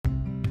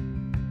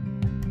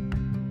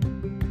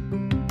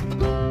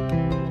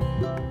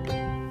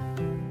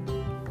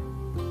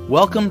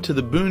Welcome to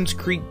the Boones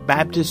Creek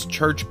Baptist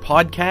Church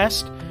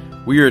podcast.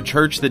 We are a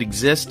church that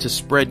exists to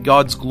spread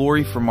God's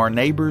glory from our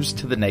neighbors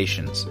to the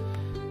nations.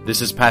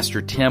 This is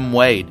Pastor Tim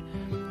Wade,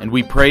 and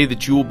we pray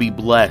that you will be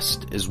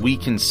blessed as we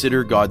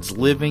consider God's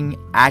living,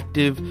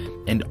 active,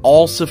 and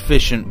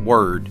all-sufficient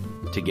Word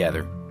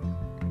together.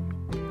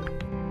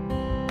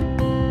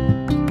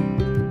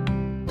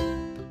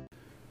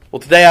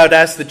 Well, today I would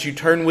ask that you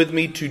turn with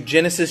me to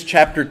Genesis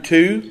chapter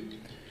 2.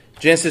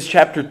 Genesis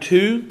chapter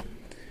 2,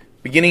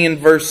 beginning in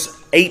verse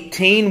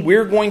 18,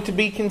 we're going to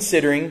be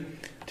considering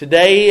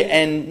today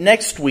and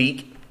next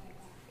week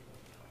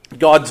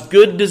God's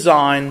good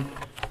design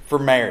for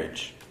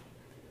marriage.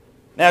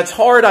 Now, it's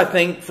hard, I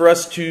think, for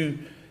us to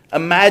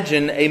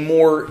imagine a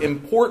more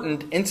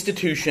important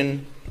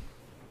institution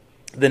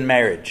than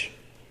marriage.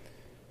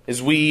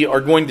 As we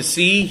are going to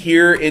see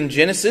here in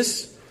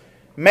Genesis,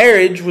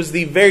 marriage was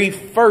the very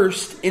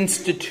first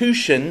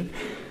institution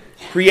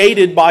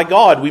created by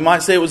God. We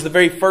might say it was the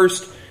very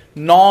first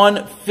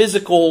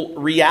non-physical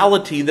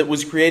reality that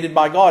was created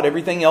by God.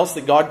 Everything else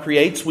that God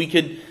creates, we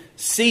could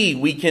see.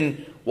 We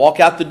can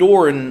walk out the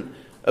door and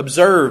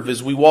observe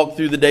as we walk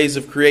through the days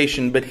of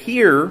creation. But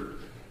here,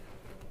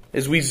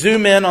 as we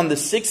zoom in on the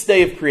sixth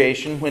day of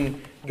creation,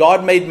 when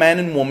God made man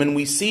and woman,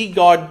 we see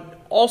God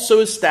also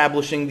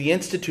establishing the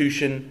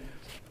institution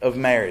of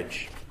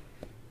marriage.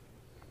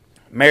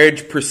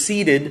 Marriage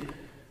preceded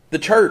the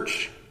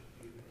church.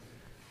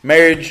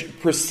 Marriage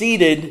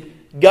preceded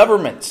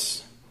governments.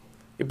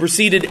 It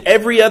preceded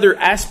every other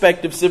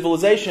aspect of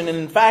civilization. And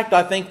in fact,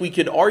 I think we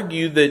could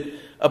argue that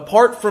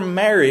apart from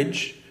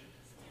marriage,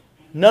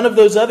 none of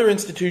those other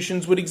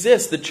institutions would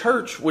exist. The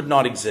church would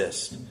not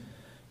exist.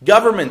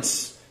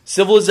 Governments,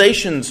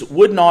 civilizations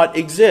would not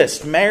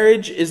exist.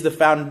 Marriage is the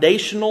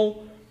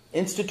foundational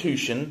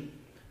institution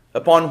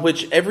upon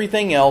which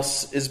everything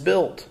else is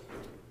built.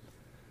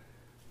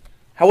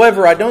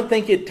 However, I don't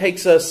think it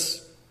takes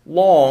us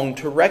long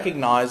to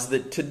recognize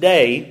that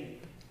today,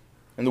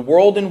 in the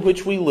world in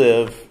which we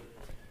live,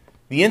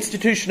 the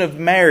institution of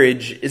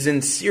marriage is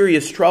in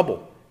serious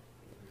trouble.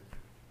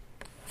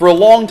 For a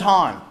long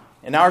time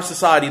in our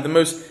society, the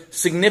most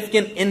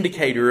significant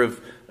indicator of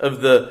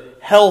the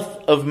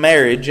health of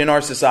marriage in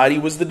our society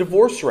was the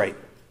divorce rate.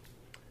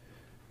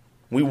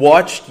 We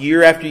watched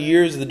year after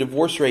year as the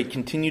divorce rate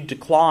continued to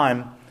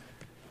climb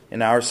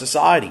in our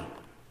society.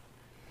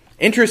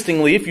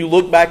 Interestingly, if you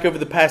look back over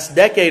the past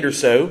decade or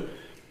so,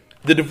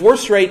 the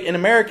divorce rate in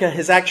America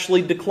has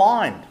actually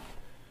declined,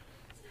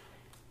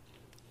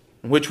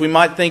 which we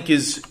might think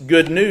is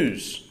good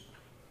news.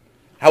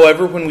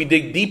 However, when we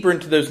dig deeper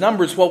into those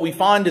numbers, what we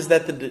find is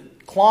that the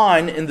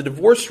decline in the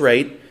divorce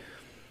rate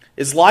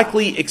is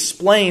likely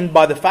explained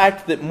by the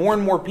fact that more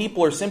and more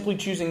people are simply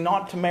choosing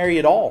not to marry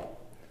at all,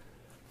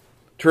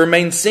 to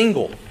remain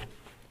single,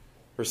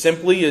 or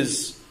simply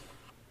as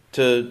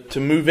to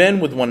move in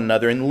with one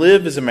another and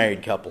live as a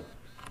married couple.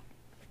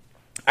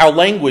 Our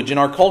language and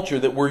our culture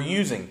that we're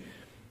using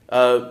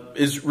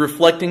is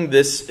reflecting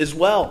this as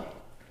well.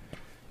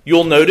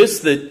 You'll notice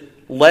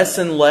that less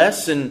and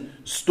less in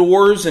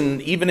stores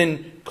and even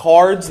in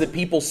cards that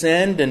people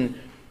send and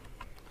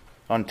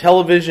on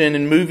television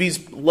and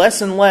movies,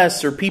 less and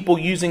less are people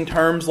using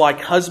terms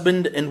like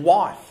husband and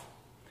wife.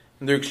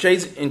 And they're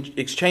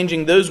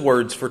exchanging those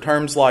words for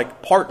terms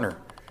like partner.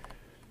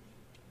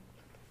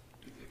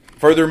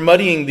 Further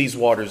muddying these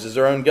waters is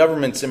our own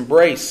government's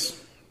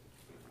embrace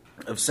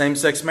of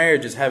same-sex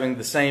marriage as having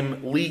the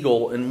same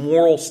legal and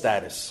moral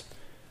status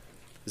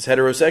as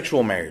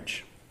heterosexual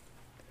marriage.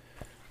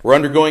 We're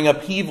undergoing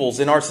upheavals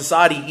in our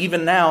society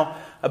even now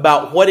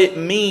about what it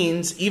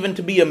means even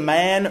to be a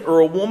man or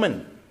a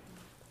woman.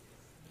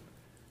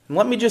 And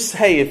let me just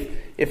say,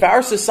 if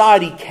our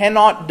society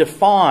cannot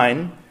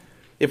define,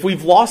 if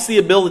we've lost the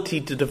ability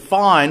to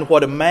define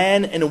what a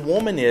man and a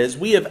woman is,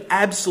 we have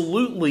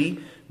absolutely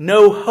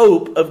no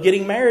hope of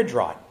getting marriage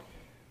right.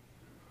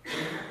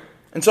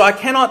 And so I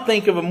cannot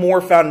think of a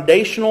more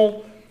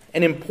foundational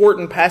and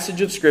important passage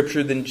of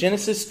Scripture than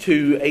Genesis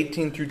 2,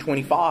 18 through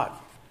 25.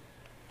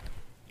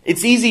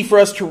 It's easy for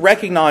us to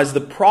recognize the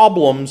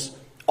problems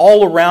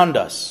all around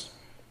us.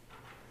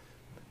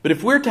 But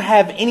if we're to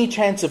have any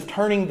chance of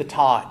turning the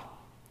tide,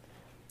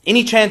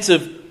 any chance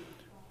of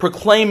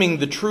proclaiming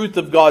the truth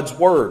of God's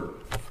Word,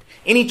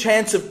 any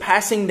chance of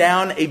passing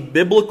down a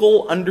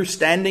biblical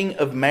understanding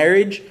of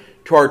marriage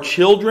to our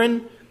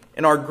children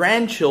and our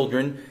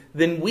grandchildren,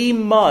 then we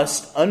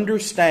must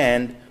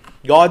understand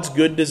God's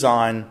good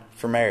design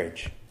for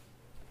marriage.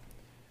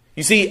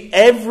 You see,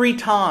 every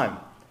time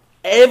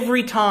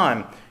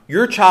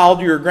your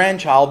child or your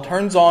grandchild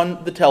turns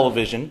on the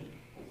television,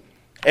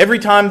 every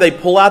time they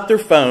pull out their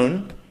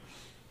phone,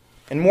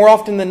 and more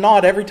often than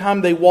not, every time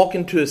they walk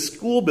into a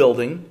school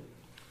building,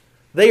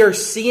 they are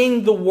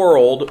seeing the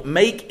world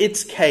make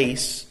its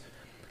case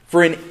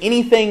for an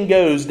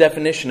anything-goes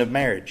definition of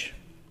marriage.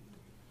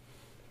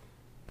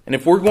 And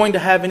if we're going to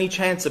have any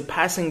chance of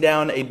passing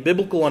down a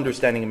biblical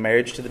understanding of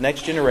marriage to the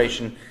next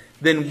generation,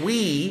 then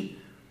we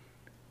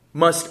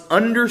must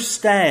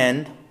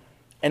understand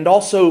and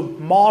also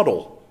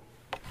model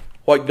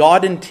what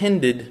God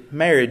intended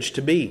marriage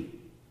to be.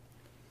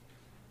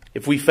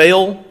 If we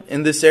fail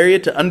in this area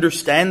to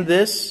understand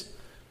this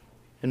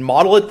and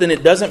model it, then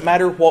it doesn't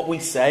matter what we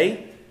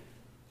say.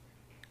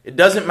 It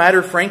doesn't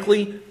matter,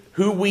 frankly,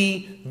 who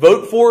we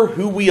vote for,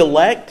 who we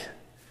elect.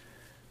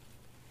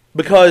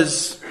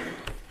 Because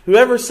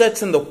whoever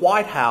sits in the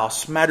White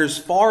House matters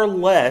far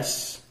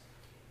less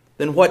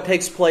than what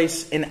takes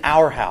place in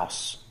our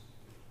house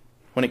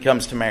when it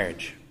comes to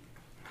marriage.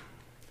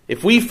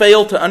 If we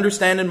fail to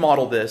understand and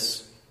model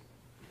this,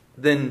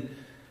 then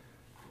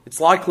it's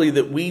likely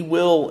that we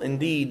will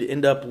indeed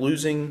end up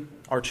losing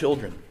our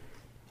children.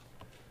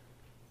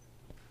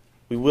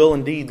 We will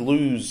indeed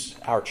lose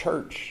our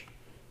church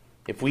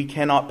if we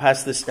cannot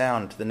pass this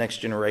down to the next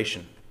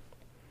generation.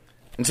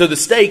 And so the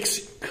stakes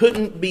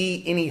couldn't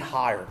be any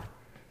higher.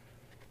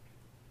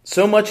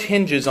 So much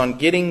hinges on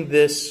getting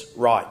this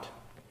right.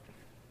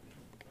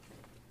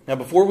 Now,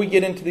 before we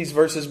get into these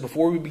verses,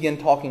 before we begin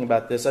talking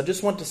about this, I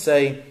just want to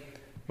say,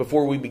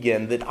 before we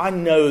begin, that I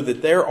know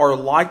that there are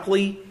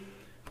likely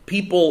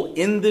people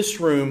in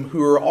this room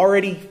who are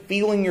already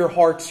feeling your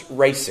hearts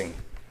racing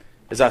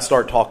as I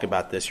start talking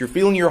about this. You're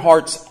feeling your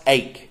hearts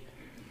ache.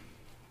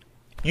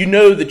 You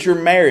know that your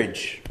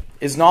marriage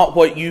is not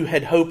what you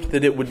had hoped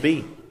that it would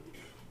be.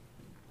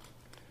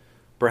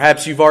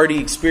 Perhaps you've already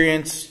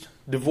experienced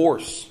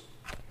divorce.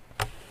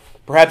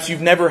 Perhaps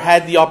you've never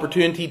had the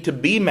opportunity to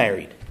be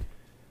married.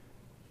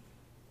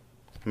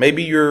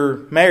 Maybe you're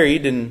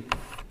married and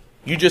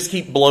you just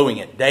keep blowing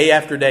it day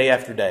after day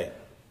after day.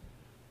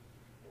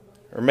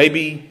 Or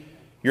maybe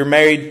you're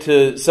married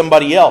to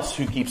somebody else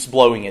who keeps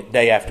blowing it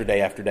day after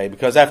day after day.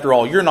 Because after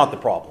all, you're not the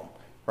problem,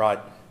 right?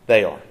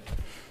 They are.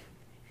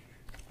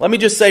 Let me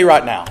just say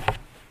right now,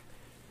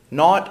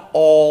 not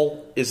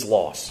all is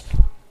lost.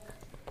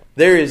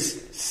 There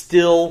is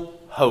still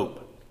hope.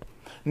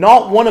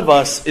 Not one of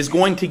us is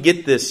going to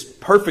get this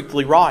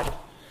perfectly right,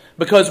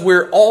 because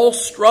we're all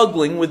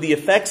struggling with the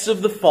effects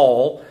of the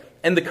fall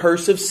and the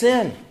curse of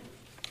sin.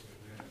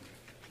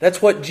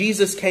 That's what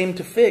Jesus came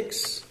to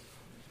fix.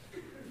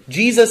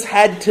 Jesus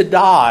had to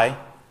die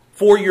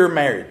for your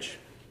marriage.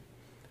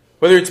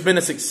 Whether it's been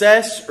a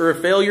success or a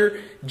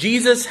failure,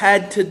 Jesus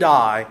had to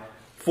die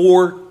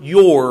for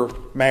your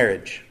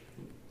marriage,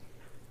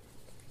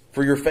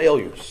 for your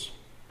failures,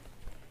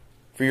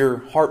 for your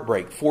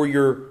heartbreak, for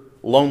your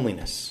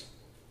loneliness.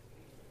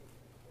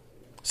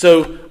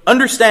 So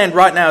understand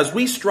right now, as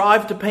we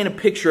strive to paint a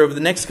picture over the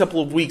next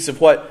couple of weeks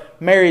of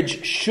what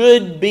marriage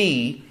should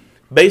be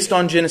based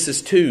on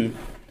Genesis 2,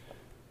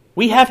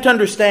 we have to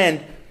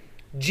understand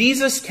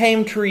Jesus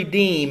came to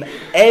redeem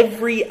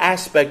every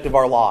aspect of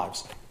our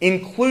lives,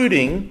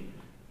 including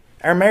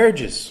our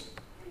marriages.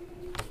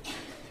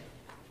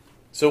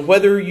 So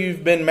whether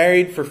you've been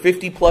married for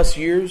 50 plus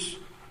years,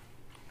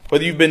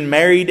 whether you've been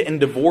married and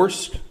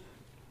divorced,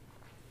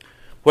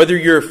 whether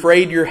you're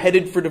afraid you're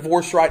headed for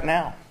divorce right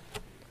now,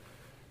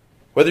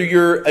 whether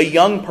you're a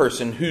young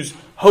person who's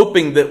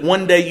hoping that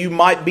one day you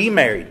might be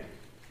married,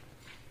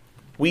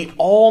 we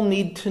all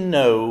need to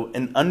know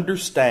and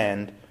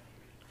understand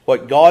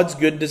what God's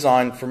good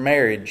design for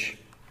marriage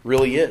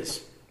really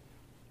is.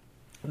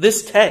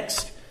 This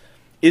text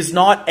is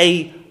not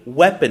a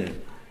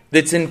weapon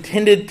that's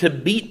intended to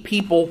beat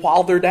people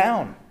while they're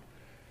down.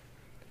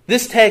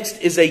 This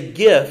text is a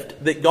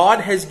gift that God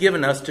has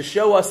given us to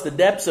show us the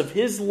depths of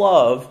His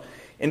love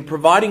in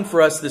providing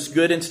for us this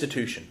good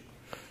institution.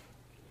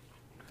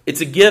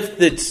 It's a gift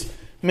that's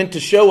meant to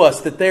show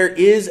us that there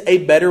is a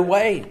better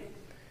way.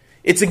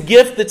 It's a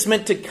gift that's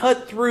meant to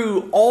cut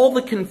through all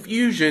the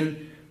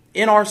confusion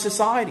in our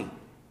society.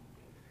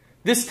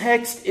 This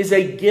text is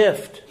a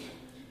gift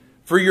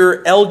for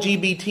your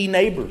LGBT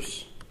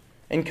neighbors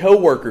and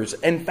co-workers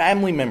and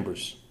family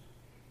members,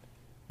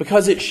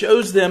 because it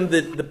shows them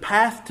that the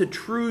path to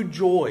true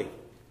joy,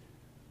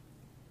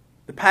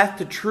 the path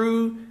to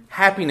true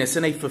happiness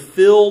and a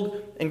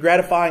fulfilled and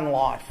gratifying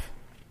life,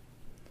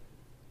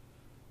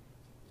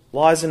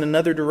 lies in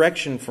another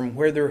direction from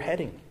where they're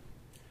heading.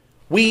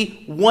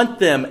 We want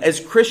them as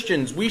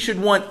Christians. We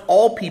should want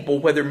all people,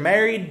 whether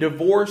married,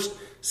 divorced,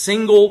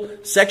 single,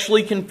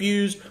 sexually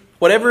confused,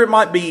 whatever it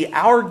might be,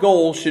 our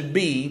goal should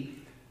be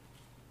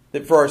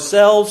that for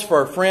ourselves, for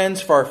our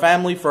friends, for our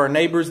family, for our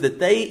neighbors, that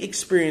they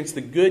experience the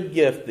good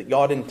gift that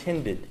God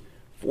intended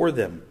for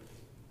them.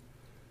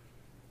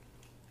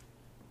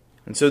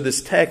 And so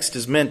this text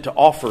is meant to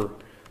offer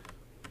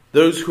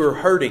those who are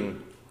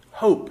hurting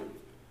hope.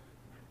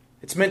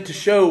 It's meant to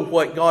show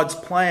what God's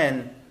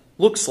plan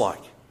looks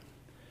like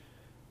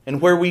and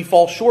where we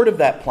fall short of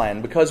that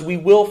plan, because we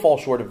will fall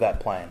short of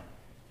that plan.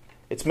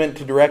 It's meant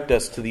to direct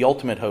us to the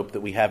ultimate hope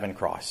that we have in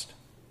Christ.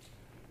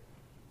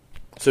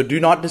 So do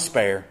not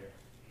despair.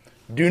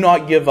 Do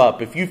not give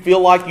up. If you feel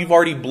like you've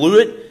already blew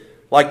it,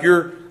 like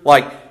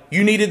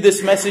you needed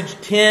this message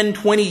 10,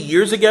 20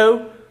 years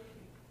ago,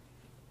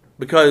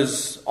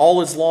 because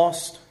all is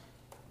lost,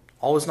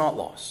 all is not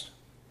lost.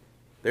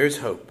 There's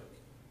hope.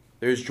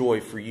 There's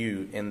joy for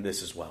you in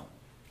this as well.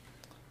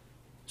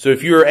 So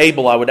if you are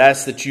able, I would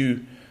ask that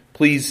you please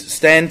Please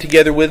stand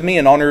together with me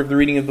in honor of the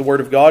reading of the Word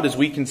of God as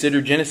we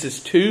consider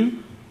Genesis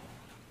 2,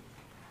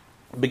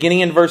 beginning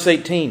in verse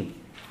 18.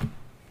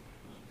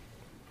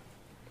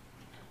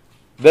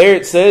 There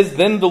it says,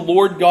 "Then the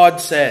Lord God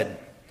said,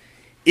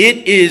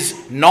 'It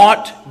is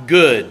not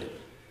good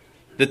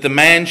that the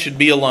man should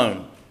be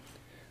alone.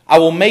 I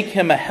will make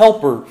him a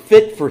helper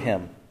fit for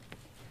him.'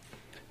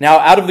 Now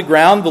out of the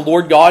ground the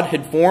Lord God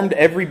had formed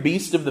every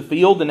beast of the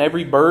field and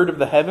every bird of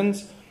the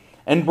heavens,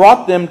 and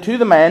brought them to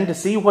the man to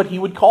see what he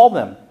would call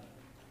them.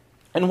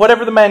 And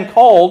whatever the man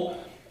called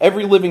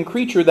every living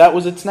creature, that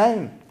was its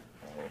name.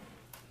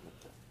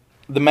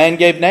 The man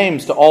gave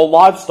names to all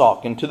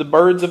livestock, and to the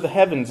birds of the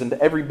heavens, and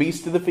to every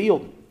beast of the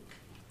field.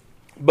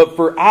 But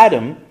for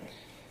Adam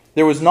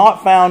there was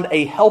not found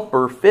a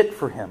helper fit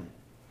for him.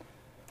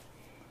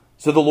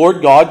 So the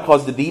Lord God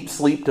caused a deep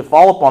sleep to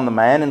fall upon the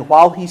man, and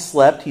while he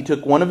slept, he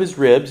took one of his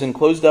ribs and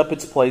closed up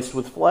its place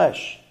with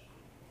flesh.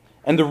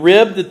 And the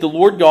rib that the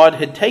Lord God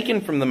had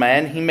taken from the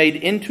man, he made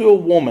into a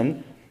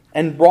woman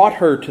and brought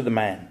her to the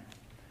man.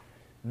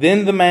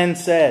 Then the man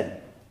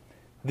said,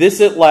 'This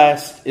at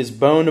last is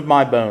bone of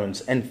my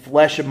bones and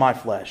flesh of my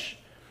flesh.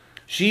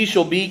 She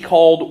shall be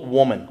called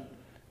woman,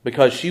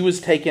 because she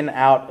was taken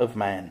out of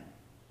man.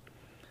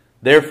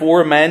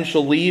 Therefore a man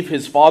shall leave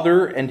his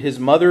father and his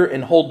mother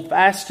and hold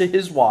fast to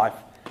his wife,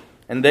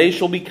 and they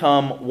shall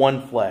become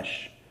one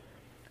flesh.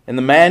 And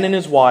the man and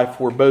his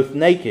wife were both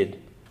naked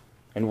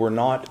and were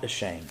not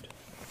ashamed.'"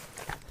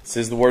 This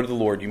is the word of the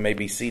Lord. You may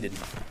be seated.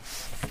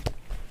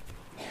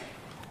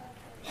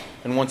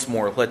 And once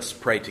more, let's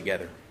pray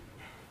together.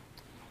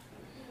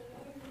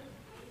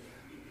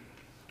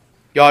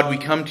 God, we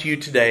come to you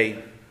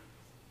today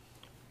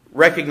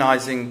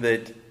recognizing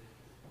that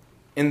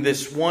in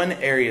this one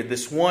area,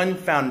 this one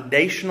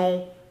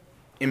foundational,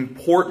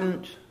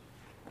 important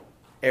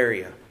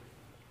area,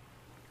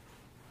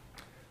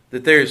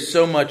 that there is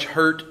so much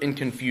hurt and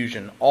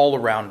confusion all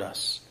around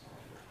us,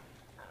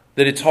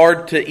 that it's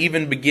hard to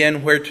even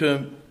begin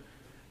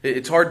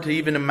it's hard to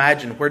even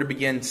imagine where to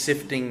begin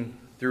sifting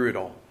through it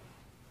all,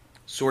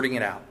 sorting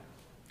it out.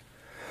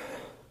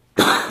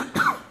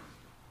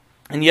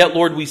 And yet,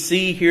 Lord, we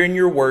see here in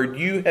your word,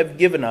 you have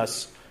given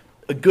us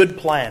a good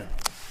plan,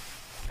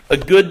 a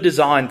good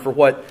design for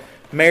what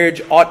marriage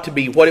ought to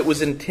be, what it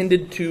was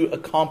intended to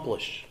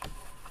accomplish.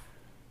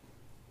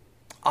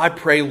 I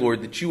pray,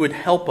 Lord, that you would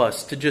help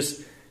us to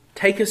just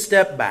take a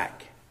step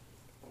back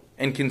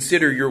and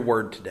consider your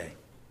word today.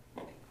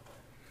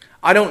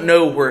 I don't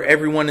know where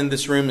everyone in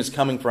this room is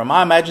coming from.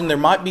 I imagine there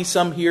might be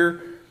some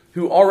here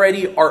who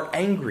already are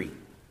angry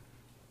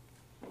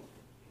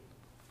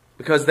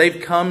because they've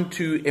come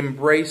to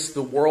embrace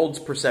the world's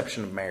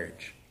perception of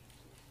marriage.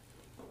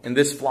 And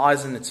this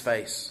flies in its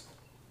face.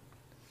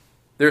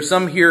 There are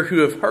some here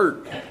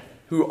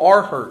who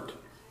are hurt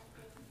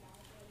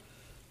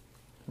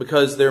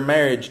because their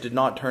marriage did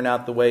not turn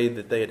out the way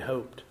that they had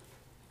hoped.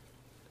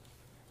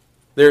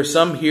 There are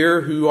some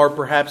here who are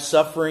perhaps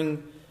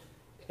suffering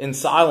in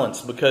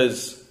silence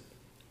because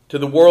to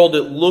the world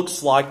it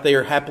looks like they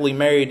are happily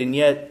married, and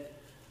yet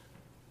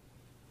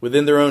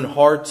within their own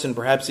hearts and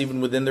perhaps even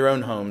within their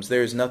own homes,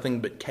 there is nothing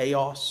but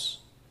chaos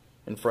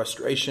and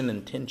frustration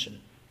and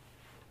tension.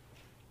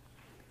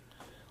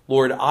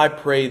 Lord, I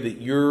pray that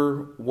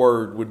your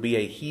word would be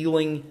a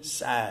healing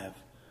salve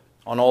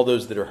on all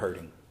those that are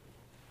hurting.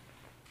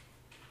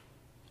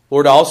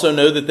 Lord, I also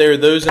know that there are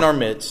those in our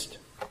midst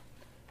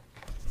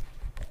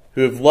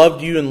who have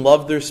loved you and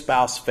loved their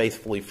spouse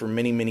faithfully for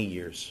many, many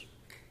years.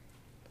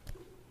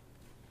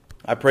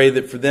 I pray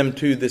that for them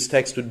too, this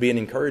text would be an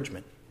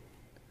encouragement.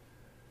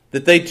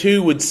 That they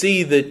too would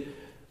see that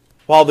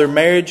while their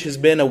marriage has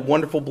been a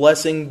wonderful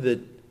blessing, that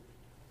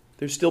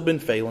there's still been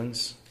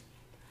failings.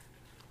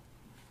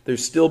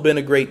 There's still been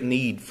a great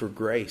need for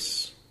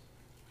grace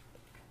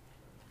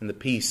and the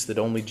peace that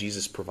only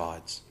Jesus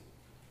provides.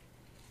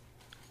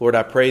 Lord,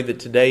 I pray that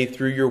today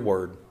through your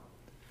word,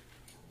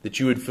 that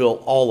you would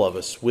fill all of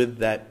us with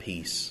that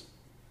peace.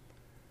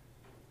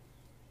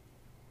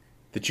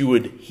 That you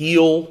would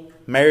heal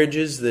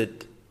marriages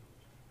that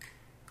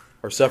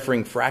are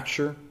suffering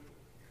fracture.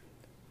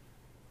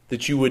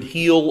 That you would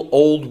heal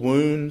old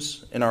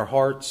wounds in our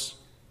hearts.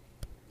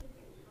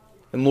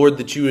 And Lord,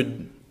 that you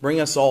would bring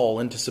us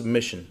all into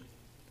submission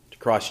to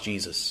Christ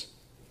Jesus,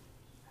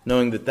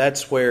 knowing that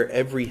that's where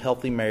every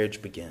healthy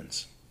marriage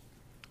begins.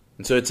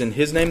 And so it's in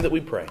his name that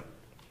we pray.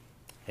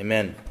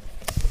 Amen.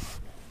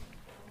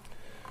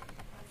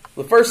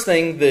 The first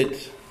thing that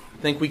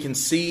I think we can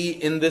see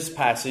in this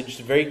passage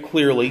very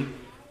clearly,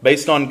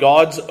 based on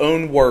God's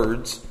own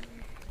words,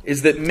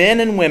 is that men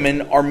and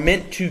women are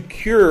meant to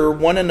cure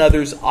one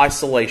another's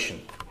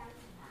isolation.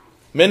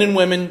 Men and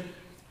women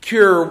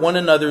cure one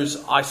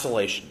another's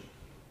isolation.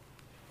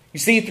 You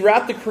see,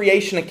 throughout the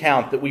creation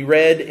account that we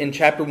read in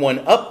chapter 1,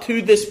 up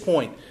to this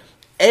point,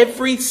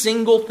 every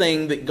single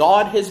thing that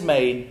God has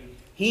made,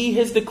 He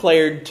has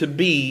declared to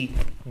be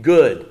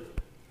good.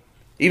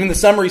 Even the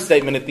summary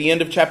statement at the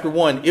end of chapter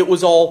 1, it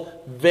was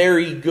all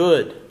very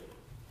good.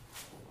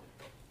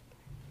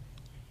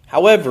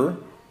 However,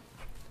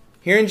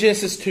 here in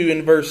Genesis 2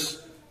 in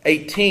verse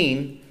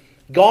 18,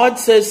 God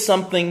says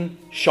something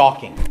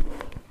shocking.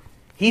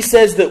 He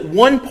says that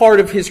one part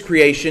of His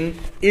creation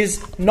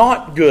is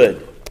not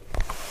good.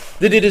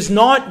 That it is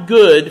not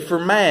good for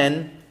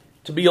man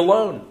to be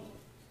alone.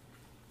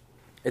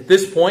 At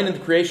this point in the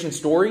creation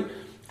story,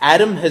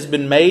 Adam has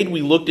been made.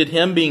 We looked at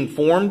him being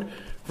formed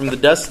from the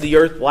dust of the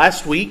earth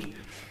last week.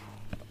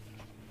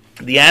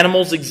 The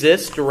animals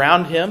exist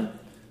around him,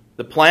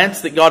 the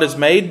plants that God has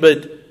made,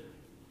 but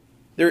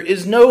there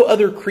is no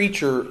other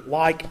creature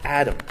like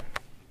Adam.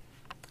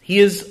 He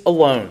is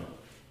alone.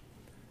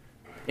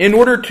 In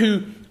order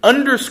to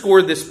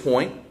underscore this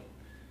point,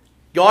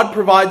 God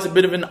provides a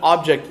bit of an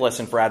object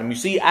lesson for Adam. You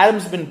see,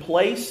 Adam's been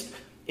placed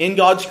in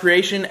God's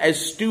creation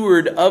as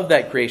steward of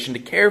that creation, to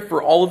care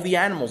for all of the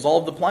animals, all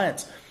of the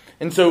plants.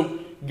 And so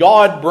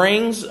God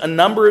brings a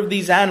number of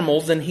these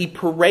animals and He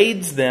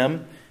parades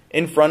them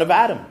in front of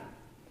Adam.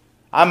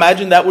 I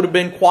imagine that would have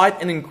been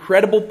quite an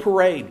incredible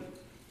parade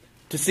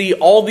to see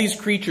all these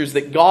creatures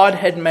that God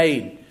had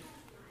made,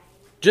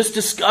 just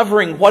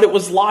discovering what it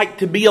was like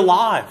to be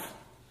alive.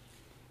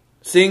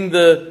 Seeing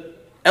the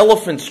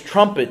elephants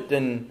trumpet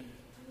and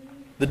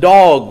the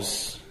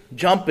dogs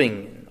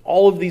jumping,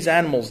 all of these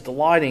animals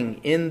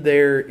delighting in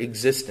their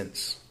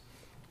existence.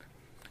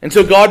 And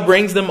so God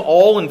brings them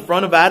all in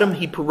front of Adam.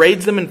 He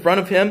parades them in front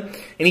of him,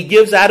 and He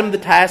gives Adam the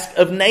task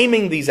of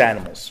naming these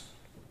animals.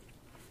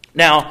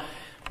 Now,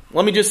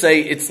 let me just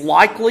say, it's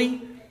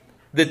likely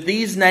that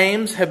these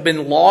names have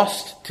been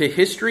lost to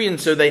history, and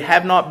so they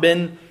have not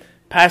been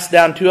passed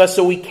down to us.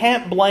 So we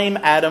can't blame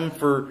Adam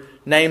for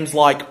names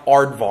like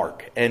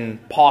aardvark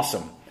and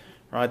possum.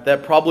 Right?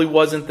 That probably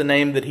wasn't the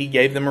name that he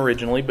gave them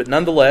originally, but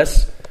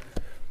nonetheless,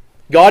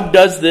 God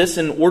does this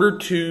in order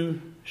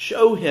to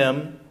show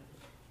him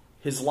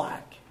his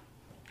lack,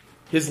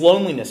 his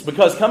loneliness.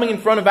 Because coming in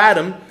front of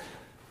Adam,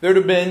 there would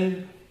have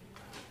been,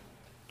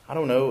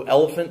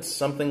 elephants,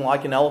 something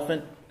like an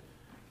elephant.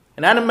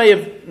 And Adam may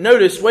have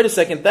noticed, wait a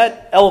second,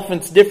 that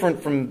elephant's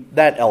different from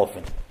that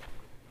elephant.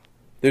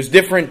 There's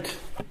different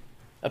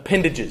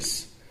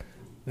appendages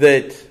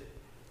that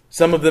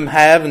some of them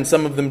have and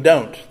some of them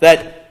don't.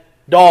 That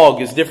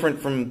dog is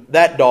different from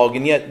that dog,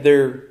 and yet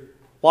they're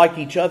like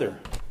each other.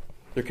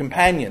 They're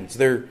companions.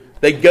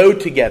 They go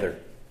together.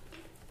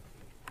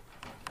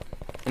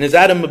 And as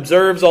Adam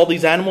observes all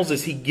these animals,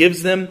 as he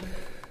gives them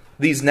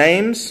these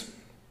names,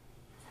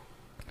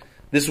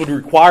 this would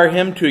require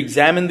him to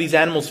examine these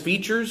animals'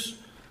 features,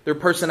 their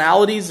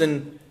personalities,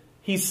 and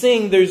he's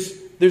seeing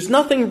there's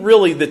nothing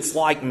really that's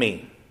like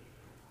me.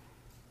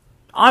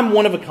 I'm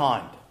one of a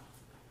kind.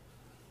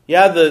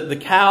 Yeah, the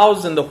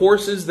cows and the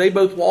horses, they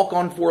both walk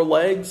on four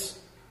legs.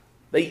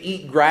 They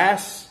eat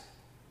grass.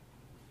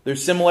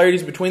 There's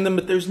similarities between them,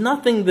 but there's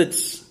nothing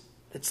that's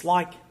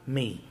like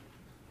me.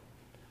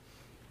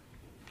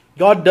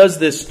 God does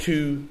this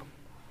to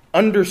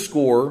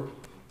underscore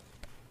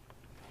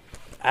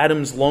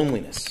Adam's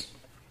loneliness.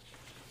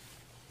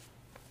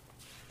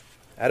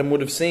 Adam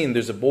would have seen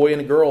there's a boy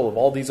and a girl of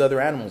all these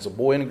other animals. A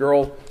boy and a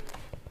girl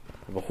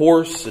of a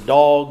horse, a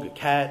dog, a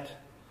cat.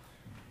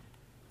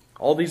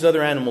 All these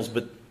other animals,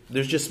 but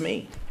there's just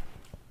me.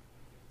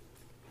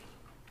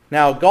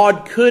 Now,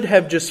 God could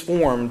have just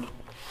formed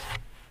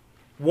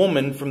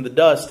woman from the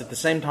dust at the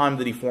same time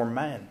that He formed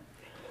man.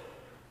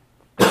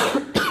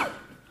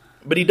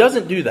 But He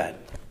doesn't do that.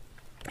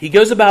 He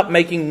goes about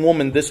making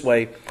woman this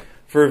way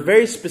for a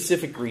very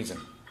specific reason.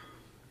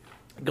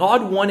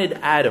 God wanted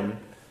Adam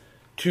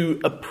to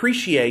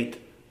appreciate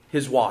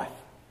his wife.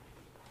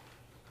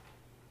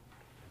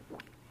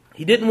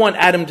 He didn't want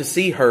Adam to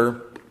see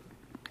her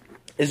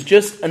as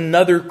just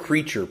another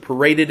creature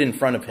paraded in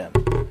front of him.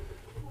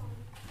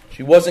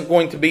 She wasn't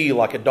going to be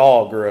like a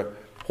dog or a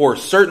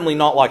horse, certainly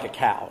not like a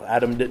cow.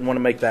 Adam didn't want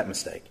to make that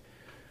mistake.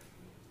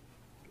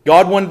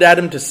 God wanted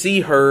Adam to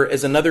see her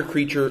as another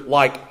creature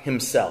like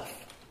himself.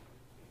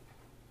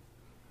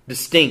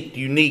 Distinct,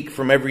 unique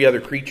from every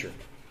other creature.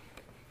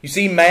 You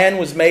see, man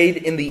was made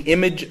in the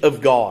image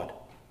of God.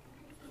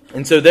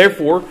 And so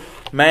therefore,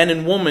 man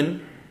and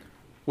woman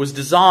was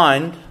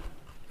designed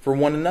for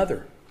one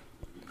another.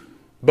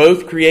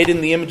 Both created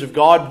in the image of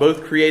God,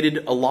 both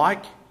created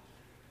alike,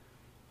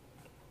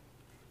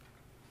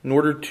 in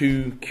order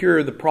to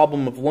cure the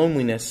problem of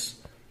loneliness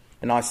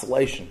and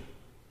isolation.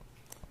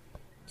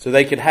 So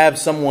they could have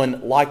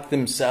someone like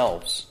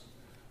themselves,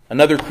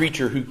 another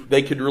creature who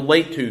they could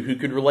relate to, who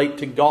could relate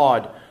to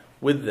God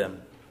with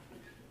them.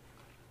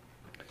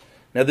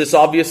 Now, this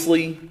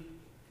obviously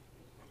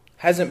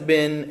hasn't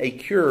been a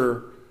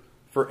cure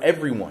for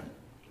everyone.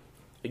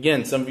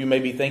 Again, some of you may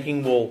be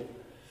thinking, well,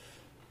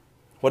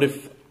 what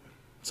if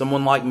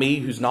someone like me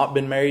who's not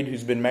been married,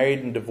 who's been married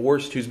and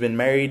divorced, who's been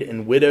married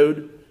and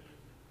widowed?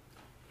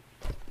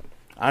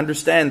 I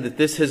understand that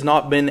this has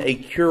not been a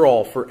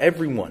cure-all for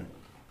everyone.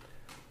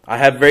 I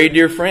have very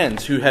dear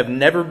friends who have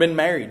never been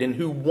married and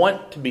who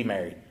want to be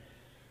married.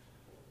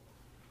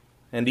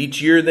 And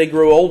each year they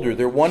grow older,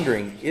 they're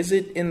wondering, is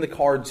it in the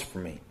cards for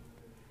me?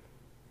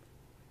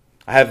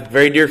 I have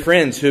very dear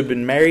friends who have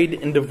been married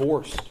and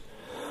divorced.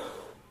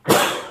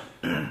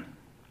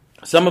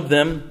 Some of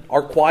them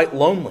are quite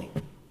lonely.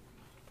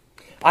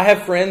 I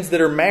have friends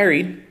that are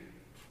married,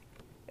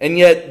 and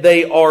yet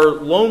they are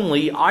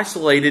lonely,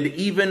 isolated,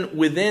 even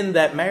within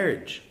that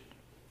marriage.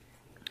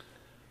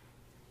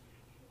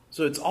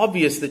 So it's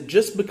obvious that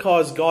just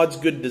because God's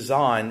good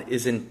design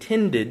is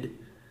intended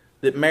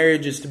that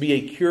marriage is to be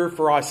a cure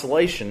for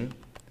isolation,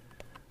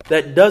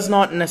 that does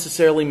not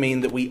necessarily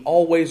mean that we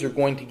always are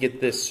going to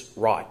get this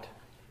right.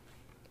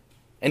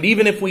 And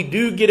even if we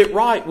do get it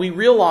right, we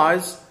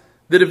realize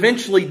that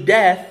eventually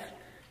death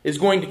is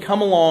going to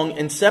come along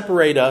and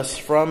separate us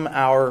from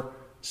our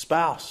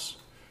spouse.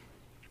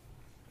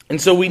 And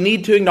so we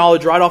need to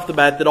acknowledge right off the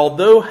bat that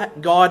although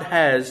God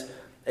has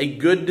a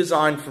good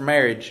design for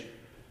marriage,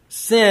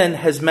 sin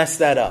has messed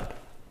that up.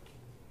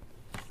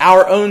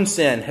 Our own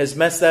sin has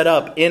messed that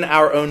up in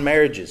our own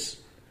marriages.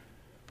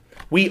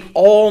 We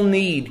all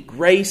need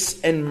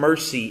grace and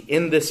mercy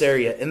in this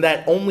area, and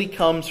that only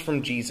comes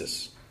from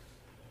Jesus.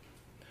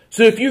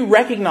 So if you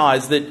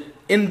recognize that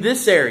in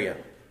this area,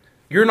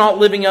 you're not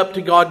living up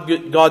to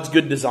God's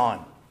good design,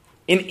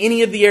 in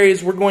any of the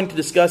areas we're going to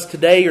discuss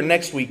today or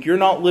next week, you're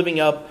not living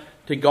up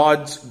to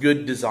God's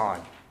good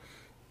design.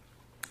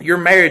 Your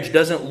marriage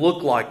doesn't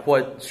look like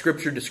what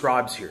Scripture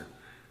describes here.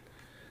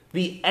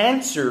 The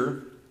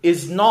answer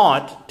is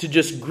not to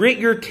just grit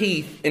your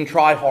teeth and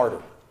try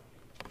harder.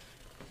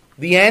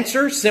 The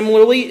answer,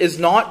 similarly, is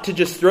not to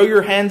just throw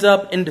your hands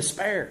up in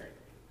despair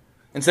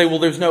and say, well,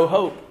 there's no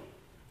hope.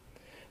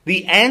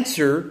 The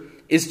answer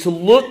is to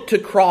look to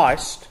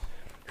Christ,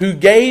 who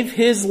gave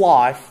His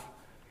life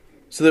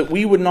so that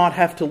we would not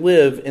have to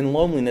live in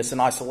loneliness and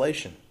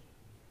isolation.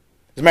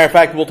 As a matter of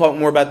fact, we'll talk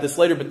more about this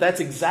later, but that's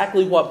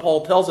exactly what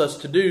Paul tells us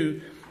to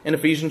do in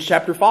Ephesians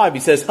chapter 5. He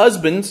says,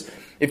 husbands,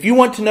 if you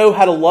want to know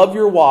how to love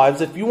your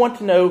wives, if you want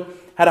to know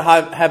how to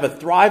have a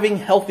thriving,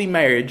 healthy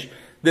marriage,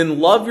 then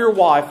love your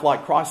wife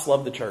like Christ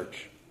loved the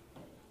church.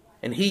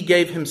 And He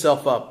gave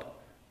Himself up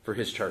for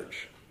His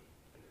church.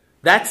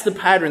 That's the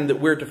pattern that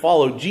we're to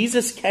follow.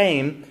 Jesus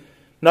came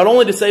not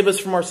only to save us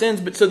from our sins,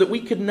 but so that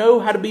we could know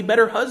how to be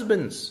better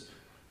husbands,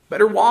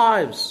 better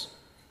wives.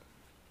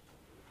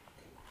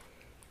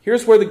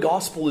 Here's where the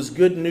gospel is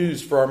good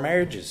news for our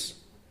marriages.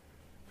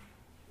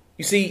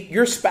 You see,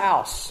 your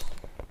spouse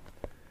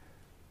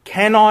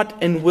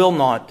cannot and will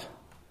not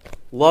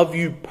love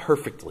you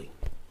perfectly.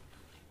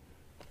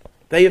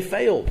 They have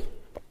failed.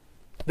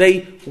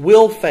 They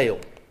will fail.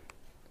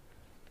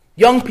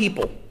 Young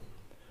people,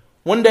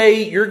 one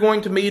day you're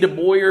going to meet a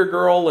boy or a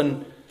girl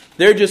and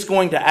they're just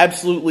going to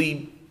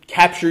absolutely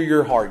capture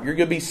your heart. You're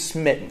going to be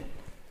smitten.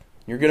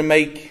 You're going to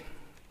make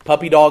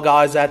puppy dog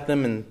eyes at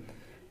them and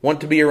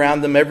want to be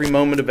around them every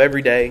moment of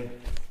every day.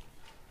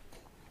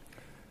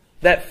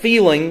 That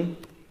feeling,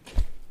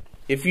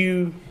 if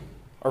you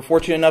are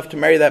fortunate enough to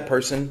marry that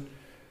person,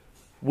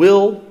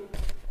 will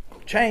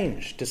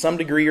change to some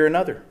degree or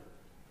another.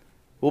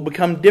 Will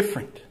become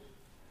different.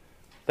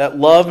 That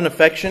love and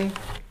affection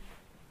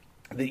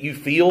that you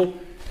feel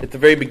at the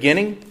very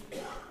beginning,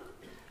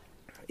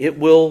 it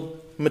will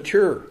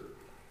mature.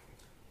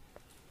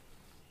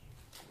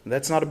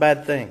 That's not a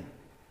bad thing.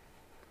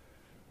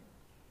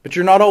 But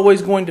you're not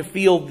always going to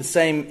feel the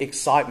same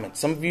excitement.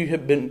 Some of you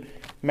have been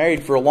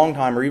married for a long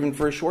time or even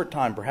for a short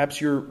time. Perhaps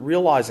you're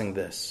realizing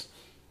this.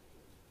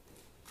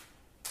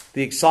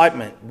 The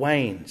excitement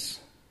wanes.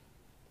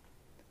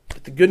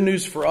 But the good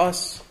news for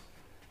us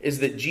is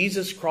that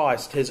Jesus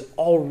Christ has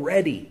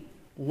already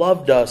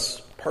loved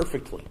us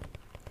perfectly.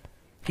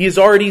 He has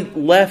already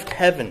left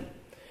heaven.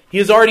 He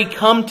has already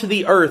come to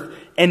the earth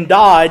and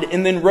died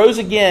and then rose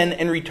again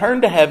and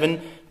returned to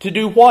heaven to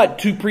do what?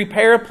 To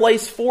prepare a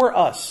place for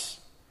us.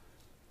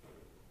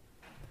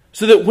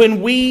 So that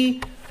when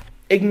we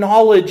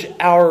acknowledge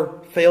our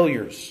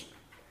failures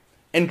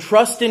and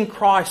trust in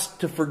Christ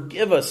to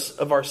forgive us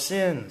of our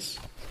sins,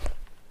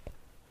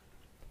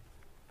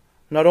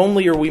 not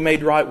only are we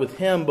made right with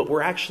Him, but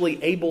we're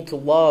actually able to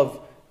love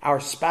our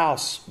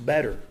spouse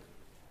better.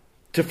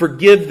 To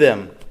forgive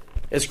them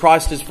as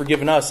Christ has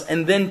forgiven us.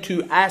 And then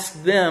to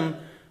ask them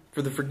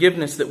for the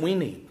forgiveness that we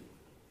need.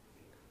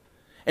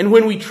 And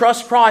when we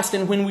trust Christ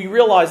and when we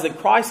realize that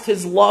Christ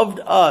has loved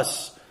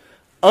us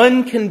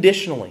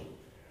unconditionally,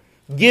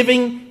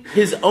 giving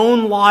His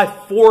own life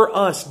for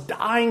us,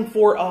 dying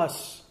for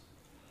us,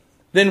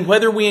 then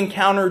whether we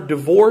encounter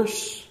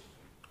divorce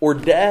or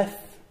death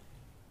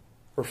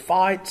or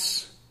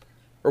fights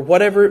or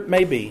whatever it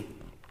may be,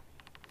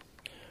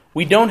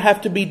 we don't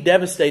have to be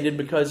devastated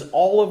because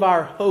all of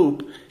our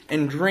hope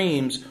and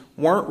dreams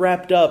weren't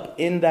wrapped up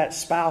in that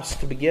spouse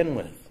to begin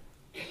with.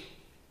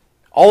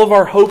 All of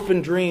our hopes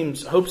and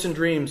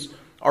dreams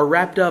are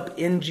wrapped up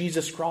in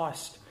Jesus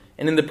Christ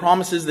and in the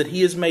promises that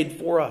He has made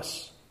for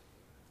us.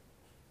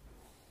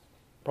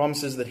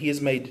 Promises that He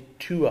has made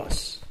to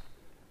us.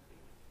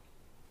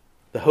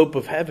 The hope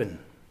of heaven.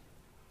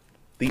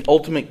 The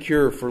ultimate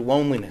cure for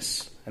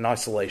loneliness and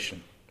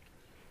isolation.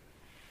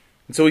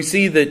 And so we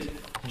see that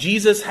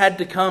Jesus had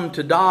to come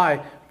to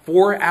die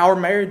for our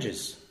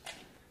marriages.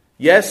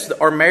 Yes,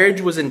 our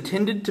marriage was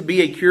intended to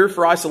be a cure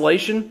for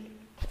isolation,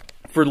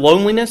 for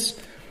loneliness,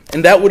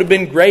 And that would have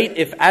been great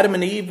if Adam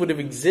and Eve would have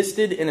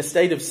existed in a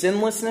state of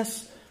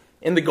sinlessness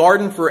in the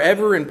garden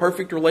forever in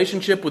perfect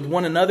relationship with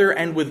one another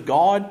and with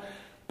God.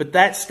 But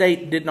that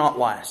state did not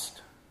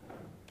last.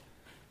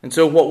 And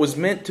so what was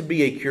meant to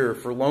be a cure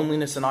for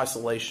loneliness and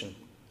isolation,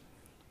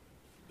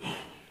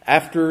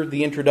 after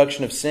the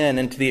introduction of sin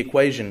into the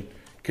equation,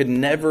 could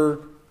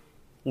never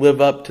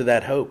live up to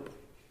that hope.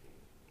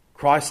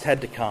 Christ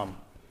had to come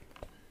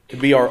to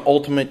be our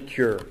ultimate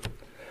cure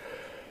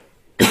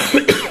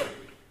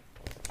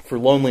for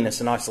loneliness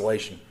and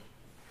isolation.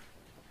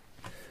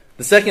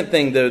 The second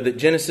thing, though, that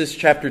Genesis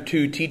chapter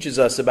 2 teaches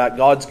us about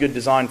God's good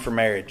design for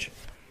marriage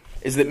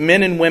is that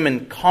men and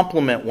women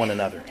complement one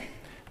another.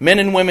 Men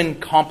and women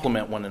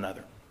complement one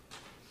another.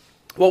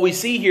 What we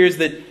see here is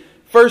that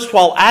first,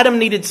 while Adam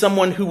needed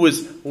someone who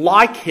was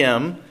like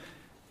him,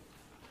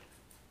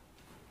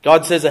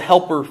 God says a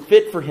helper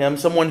fit for him,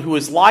 someone who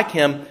is like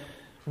him,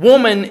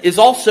 woman is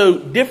also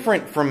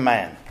different from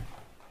man.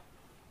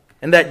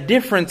 And that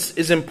difference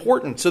is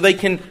important, so they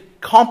can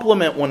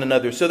complement one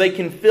another, so they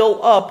can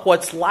fill up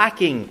what's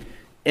lacking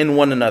in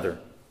one another.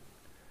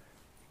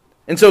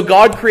 And so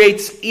God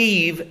creates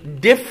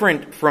Eve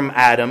different from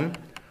Adam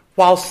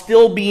while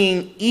still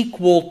being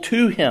equal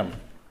to him.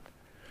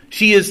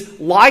 She is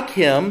like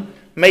him,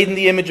 made in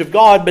the image of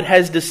God, but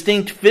has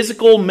distinct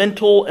physical,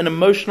 mental, and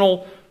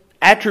emotional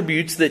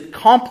attributes that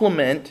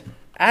complement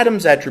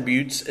Adam's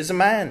attributes as a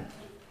man.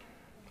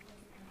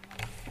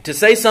 To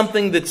say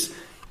something that's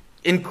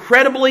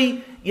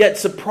incredibly yet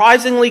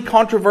surprisingly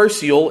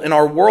controversial in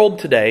our world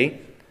today,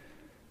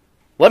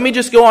 let me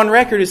just go on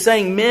record as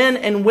saying men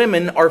and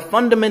women are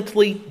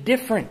fundamentally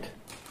different.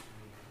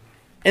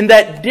 And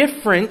that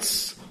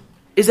difference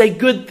is a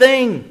good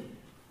thing.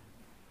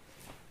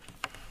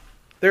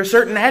 There are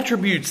certain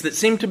attributes that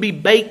seem to be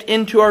baked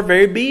into our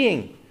very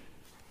being.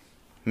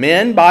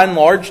 Men, by and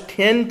large,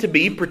 tend to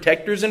be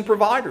protectors and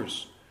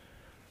providers.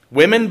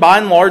 Women, by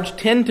and large,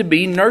 tend to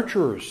be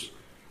nurturers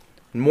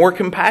and more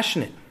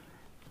compassionate.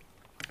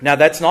 Now,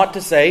 that's not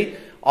to say,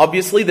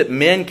 obviously, that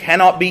men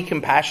cannot be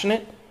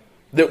compassionate,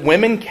 that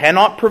women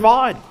cannot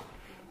provide.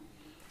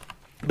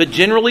 But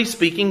generally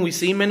speaking, we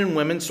see men and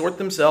women sort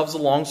themselves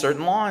along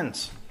certain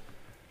lines.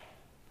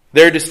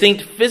 There are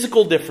distinct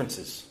physical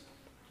differences,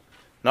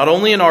 not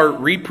only in our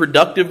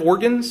reproductive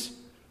organs,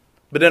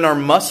 but in our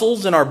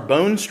muscles and our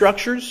bone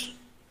structures.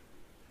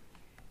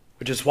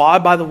 Which is why,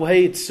 by the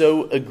way, it's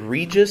so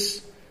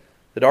egregious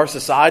that our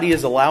society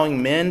is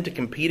allowing men to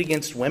compete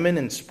against women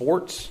in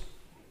sports.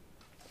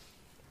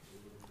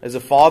 As a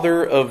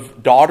father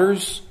of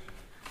daughters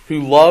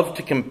who love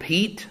to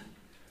compete,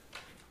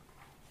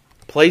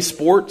 play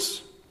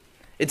sports,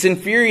 it's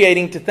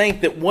infuriating to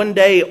think that one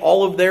day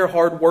all of their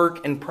hard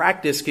work and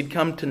practice could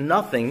come to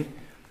nothing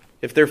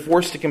if they're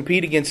forced to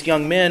compete against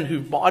young men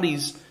whose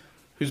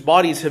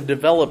bodies have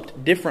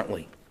developed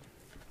differently.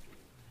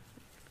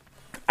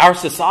 Our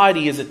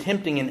society is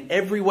attempting in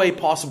every way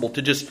possible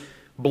to just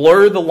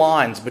blur the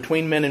lines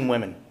between men and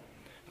women,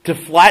 to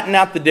flatten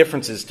out the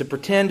differences, to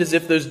pretend as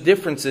if those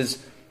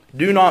differences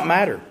do not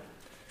matter,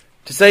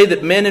 to say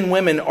that men and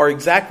women are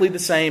exactly the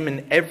same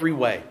in every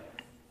way.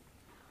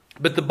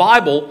 But the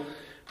Bible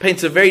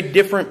paints a very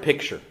different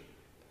picture.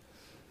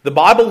 The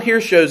Bible here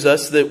shows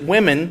us that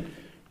women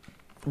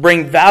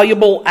bring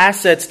valuable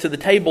assets to the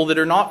table that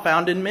are not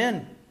found in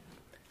men.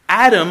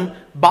 Adam,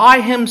 by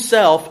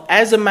himself,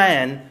 as a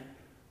man,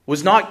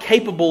 was not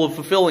capable of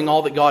fulfilling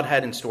all that God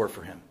had in store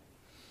for him.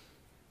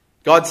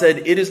 God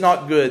said, "It is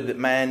not good that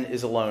man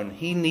is alone."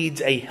 He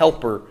needs a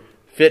helper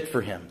fit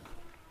for him.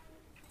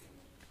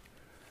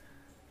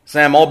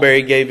 Sam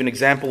Alberry gave an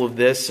example of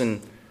this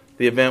in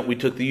the event we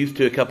took the youth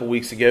to a couple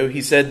weeks ago.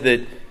 He said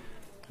that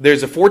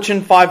there's a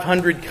Fortune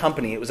 500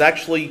 company. It was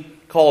actually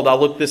called, I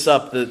looked this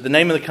up, the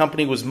name of the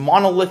company was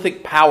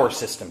Monolithic Power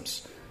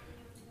Systems.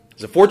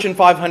 It's a Fortune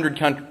 500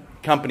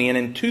 company, and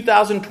in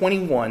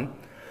 2021,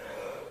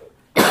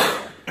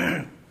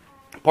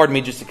 pardon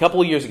me, just a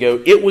couple of years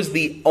ago, it was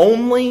the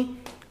only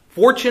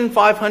Fortune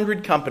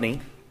 500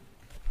 company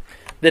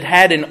that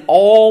had an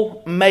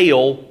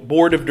all-male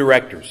board of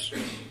directors.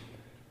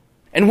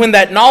 And when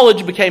that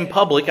knowledge became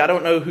public, I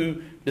don't know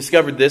who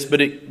discovered this, but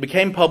it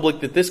became public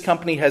that this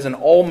company has an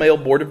all-male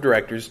board of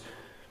directors.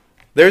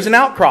 There's an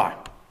outcry.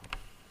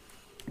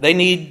 They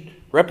need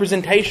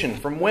representation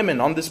from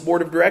women on this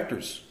board of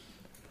directors.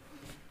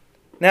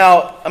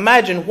 Now,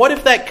 imagine, what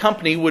if that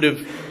company would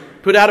have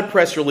put out a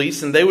press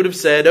release and they would have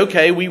said,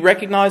 okay, we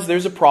recognize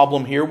there's a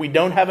problem here. We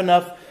don't have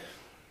enough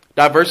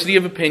diversity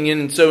of opinion.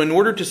 And so in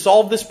order to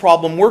solve this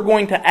problem, we're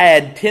going to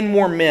add 10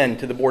 more men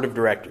to the board of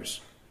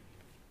directors.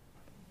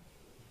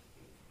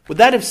 Would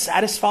that have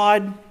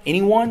satisfied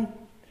anyone?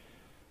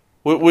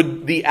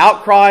 Would the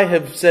outcry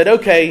have said,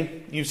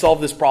 okay, you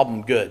solved this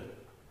problem, good?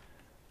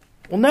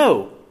 Well,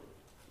 no.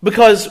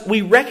 Because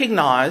we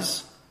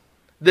recognize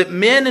that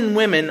men and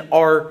women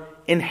are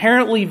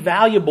inherently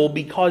valuable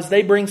because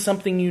they bring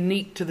something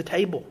unique to the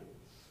table.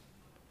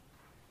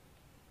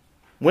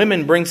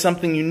 Women bring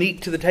something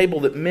unique to the table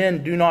that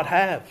men do not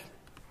have.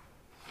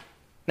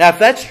 Now, if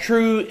that's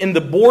true in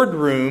the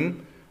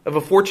boardroom of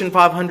a Fortune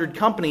 500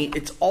 company,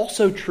 it's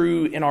also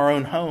true in our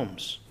own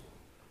homes,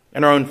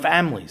 in our own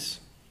families.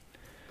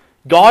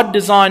 God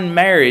designed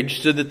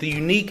marriage so that the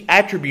unique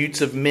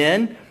attributes of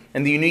men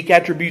and the unique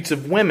attributes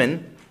of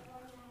women,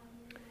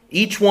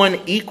 each one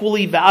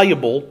equally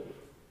valuable,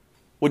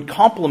 would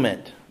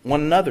complement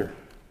one another.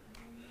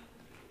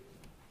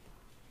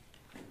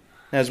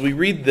 As we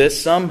read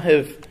this, some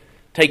have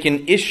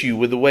taken issue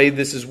with the way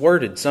this is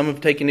worded. Some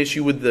have taken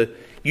issue with the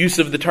use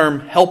of the term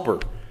helper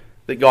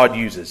that God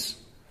uses.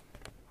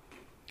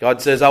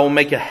 God says, I will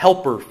make a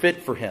helper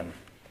fit for him.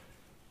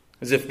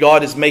 As if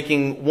God is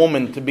making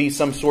woman to be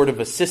some sort of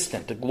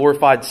assistant, a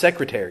glorified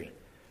secretary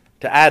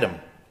to Adam.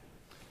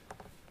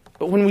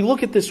 But when we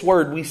look at this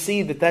word, we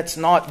see that that's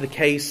not the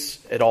case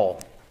at all.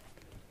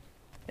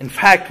 In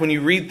fact, when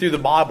you read through the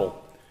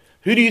Bible,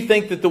 who do you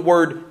think that the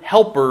word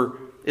helper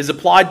is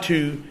applied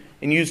to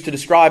and used to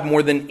describe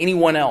more than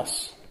anyone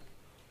else?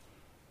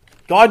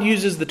 God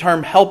uses the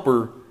term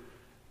helper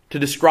to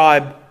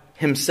describe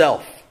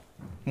himself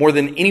more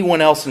than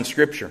anyone else in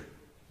Scripture.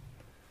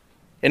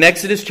 In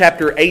Exodus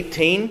chapter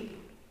 18,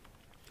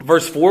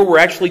 verse 4, we're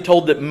actually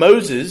told that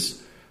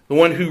Moses, the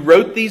one who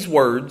wrote these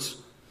words,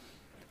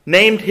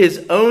 named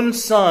his own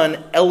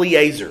son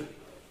Eleazar,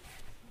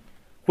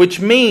 which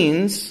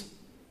means,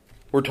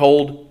 we're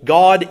told,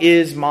 God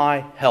is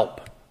my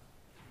help.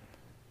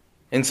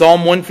 In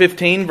Psalm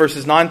 115,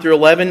 verses 9 through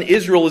 11,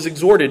 Israel is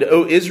exhorted,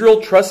 O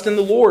Israel, trust in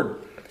the Lord.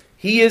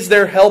 He is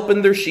their help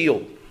and their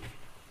shield.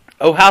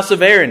 O house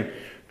of Aaron,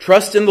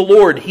 trust in the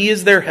Lord. He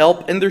is their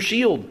help and their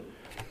shield.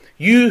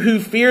 You who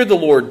fear the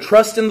Lord,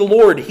 trust in the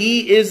Lord.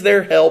 He is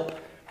their help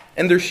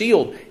and their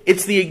shield.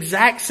 It's the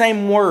exact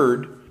same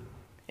word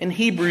in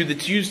Hebrew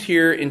that's used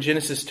here in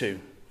Genesis 2.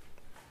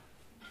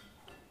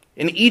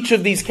 In each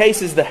of these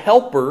cases, the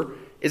helper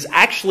is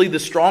actually the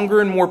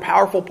stronger and more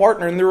powerful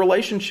partner in the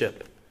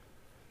relationship.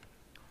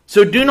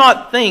 So do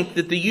not think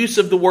that the use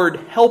of the word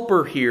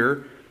helper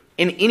here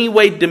in any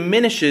way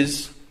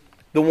diminishes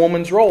the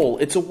woman's role.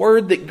 It's a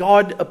word that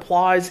God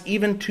applies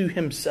even to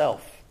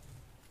himself.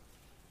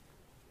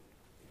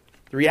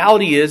 The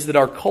reality is that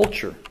our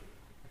culture,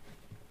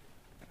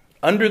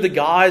 under the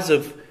guise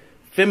of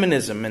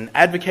feminism and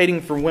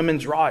advocating for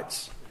women's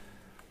rights,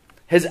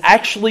 has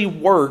actually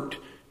worked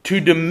to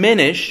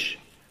diminish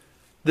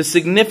the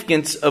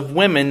significance of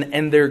women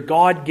and their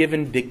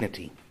God-given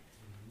dignity.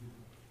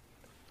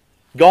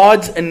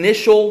 God's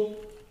initial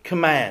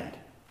command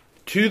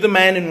to the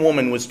man and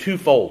woman was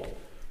twofold.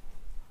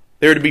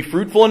 They were to be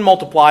fruitful and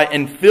multiply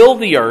and fill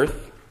the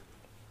earth,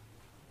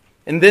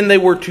 and then they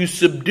were to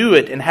subdue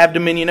it and have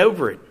dominion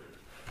over it.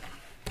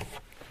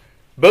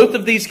 Both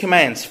of these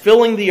commands,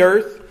 filling the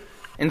earth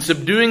and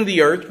subduing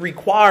the earth,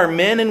 require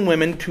men and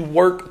women to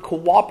work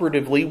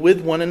cooperatively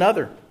with one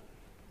another.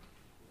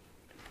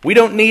 We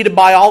don't need a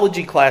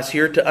biology class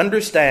here to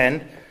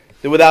understand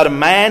that without a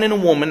man and a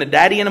woman, a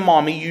daddy and a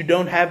mommy, you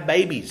don't have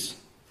babies.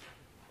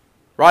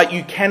 Right?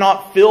 You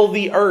cannot fill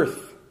the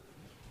earth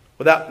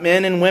without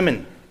men and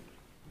women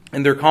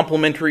and their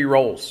complementary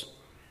roles.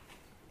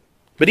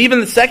 But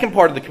even the second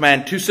part of the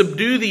command, to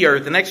subdue the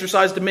earth and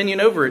exercise dominion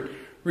over it,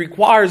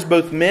 requires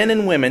both men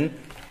and women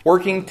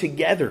working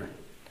together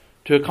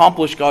to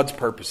accomplish God's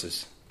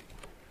purposes.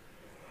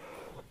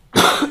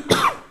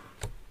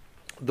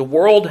 The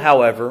world,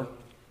 however,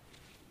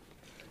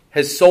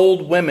 has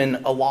sold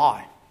women a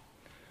lie.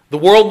 The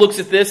world looks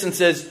at this and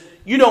says,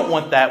 you don't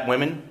want that,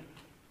 women.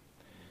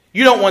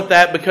 You don't want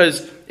that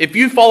because if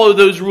you follow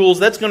those rules,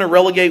 that's going to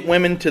relegate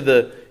women to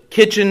the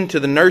kitchen, to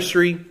the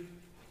nursery.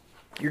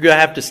 You're going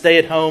to have to stay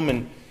at home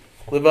and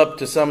live up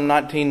to some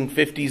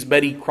 1950s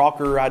Betty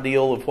Crocker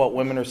ideal of what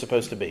women are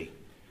supposed to be.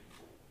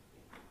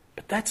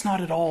 But that's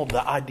not at all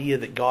the idea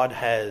that God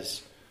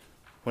has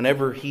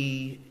whenever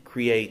He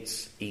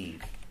creates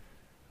Eve.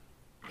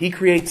 He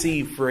creates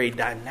Eve for a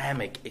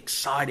dynamic,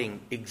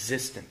 exciting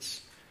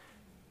existence.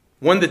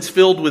 One that's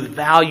filled with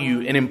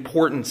value and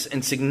importance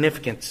and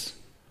significance.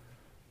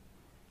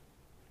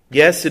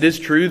 Yes, it is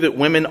true that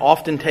women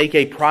often take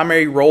a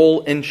primary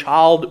role in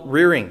child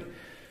rearing.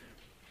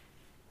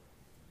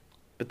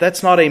 But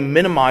that's not a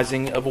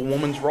minimizing of a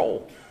woman's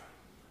role.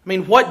 I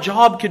mean, what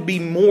job could be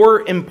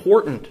more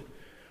important?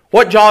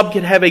 What job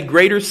could have a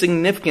greater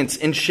significance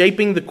in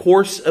shaping the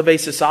course of a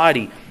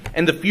society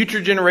and the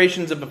future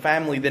generations of a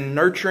family than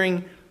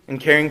nurturing and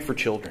caring for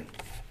children?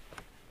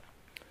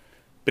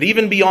 But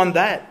even beyond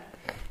that,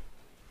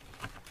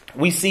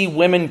 we see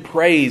women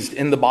praised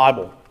in the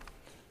Bible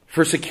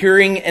for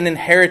securing an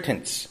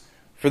inheritance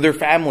for their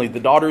family, the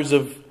daughters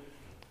of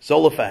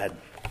Zelophehad.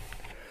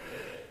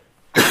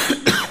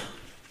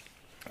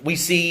 We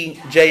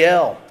see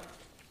Jael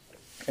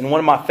in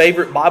one of my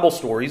favorite Bible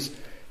stories,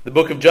 the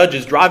book of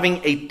Judges, driving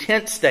a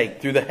tent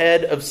stake through the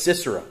head of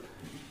Sisera,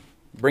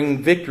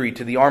 bringing victory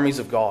to the armies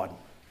of God.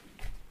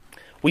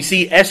 We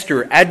see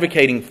Esther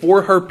advocating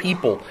for her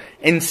people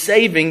and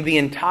saving the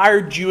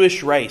entire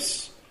Jewish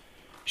race.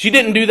 She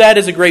didn't do that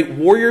as a great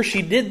warrior.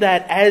 She did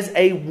that as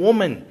a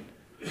woman,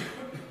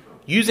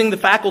 using the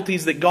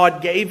faculties that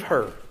God gave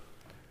her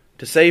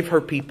to save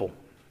her people.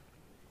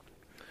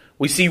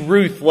 We see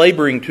Ruth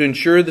laboring to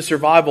ensure the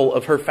survival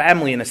of her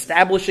family and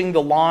establishing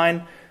the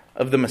line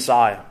of the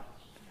Messiah.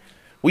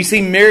 We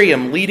see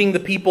Miriam leading the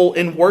people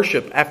in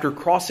worship after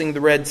crossing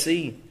the Red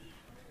Sea.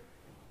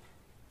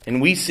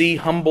 And we see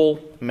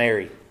humble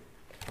Mary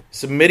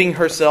submitting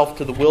herself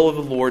to the will of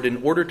the Lord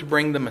in order to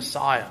bring the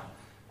Messiah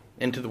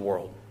into the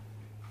world.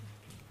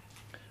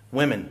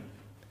 Women,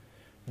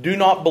 do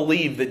not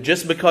believe that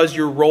just because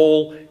your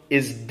role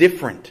is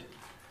different,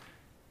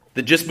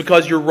 that just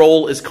because your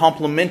role is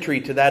complementary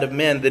to that of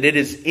men, that it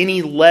is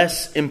any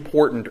less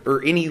important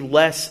or any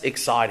less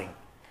exciting.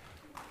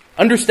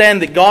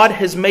 Understand that God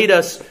has made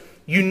us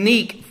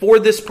unique for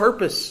this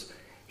purpose.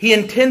 He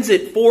intends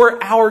it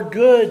for our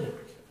good.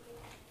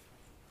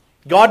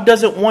 God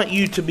doesn't want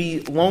you to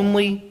be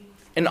lonely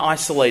and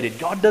isolated.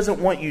 God doesn't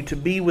want you to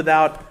be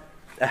without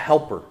a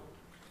helper.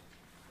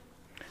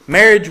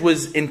 Marriage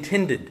was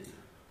intended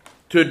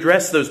to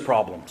address those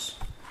problems.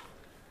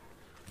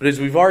 But as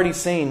we've already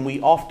seen,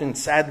 we often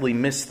sadly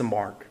miss the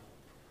mark.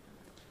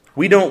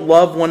 We don't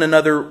love one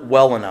another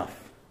well enough.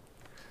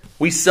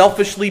 We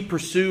selfishly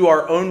pursue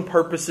our own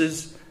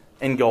purposes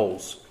and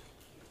goals,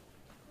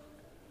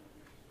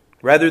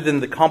 rather than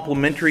the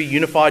complementary,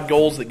 unified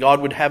goals that God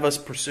would have us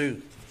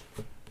pursue.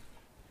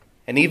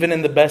 And even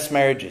in the best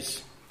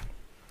marriages,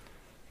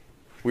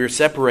 we are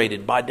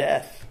separated by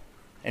death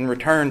and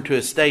return to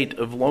a state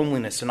of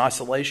loneliness and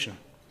isolation.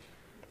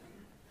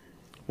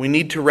 We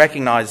need to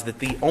recognize that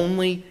the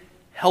only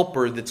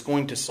helper that's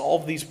going to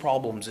solve these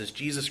problems is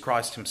Jesus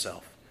Christ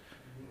Himself.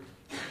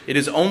 It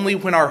is only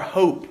when our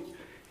hope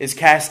is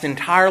cast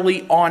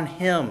entirely on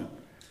Him,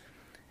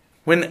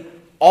 when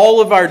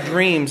all of our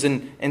dreams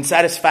and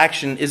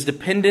satisfaction is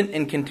dependent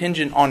and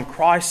contingent on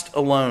Christ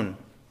alone,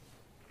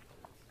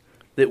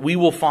 that we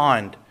will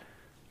find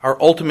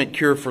our ultimate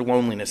cure for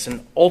loneliness,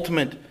 an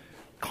ultimate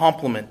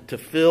complement to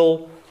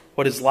fill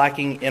what is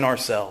lacking in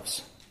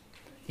ourselves.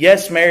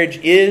 Yes, marriage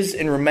is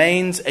and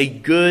remains a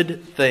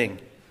good thing.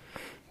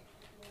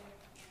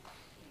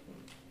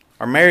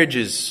 Our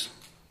marriages,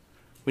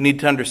 we need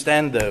to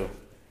understand though,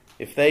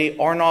 if they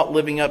are not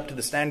living up to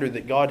the standard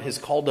that God has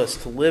called us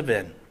to live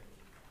in,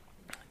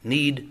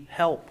 need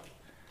help.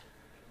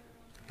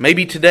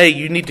 Maybe today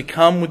you need to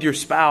come with your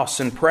spouse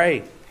and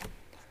pray.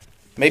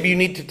 Maybe you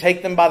need to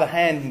take them by the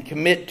hand and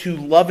commit to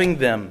loving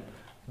them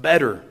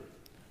better,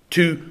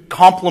 to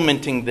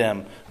complimenting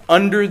them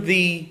under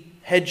the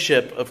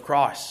headship of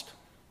Christ.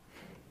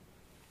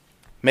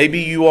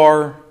 Maybe you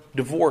are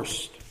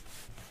divorced.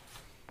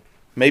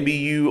 Maybe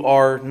you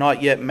are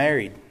not yet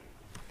married.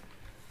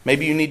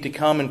 Maybe you need to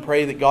come and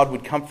pray that God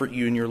would comfort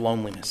you in your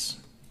loneliness.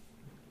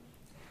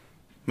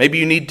 Maybe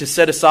you need to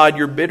set aside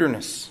your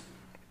bitterness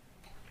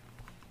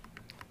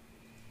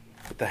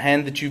with the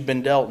hand that you've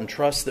been dealt and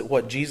trust that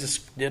what Jesus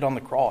did on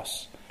the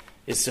cross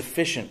is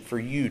sufficient for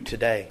you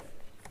today.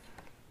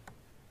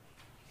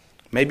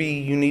 Maybe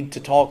you need to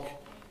talk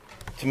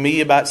to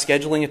me about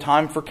scheduling a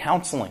time for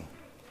counseling.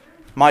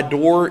 My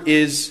door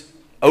is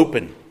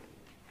open.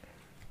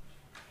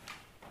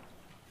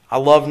 I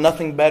love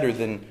nothing better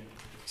than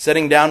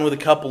sitting down with a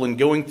couple and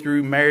going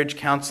through marriage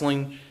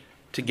counseling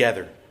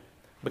together.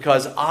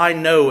 Because I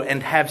know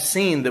and have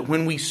seen that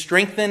when we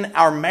strengthen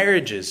our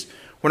marriages,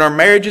 when our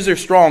marriages are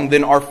strong,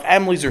 then our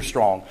families are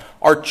strong,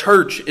 our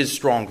church is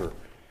stronger,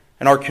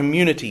 and our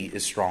community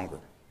is stronger.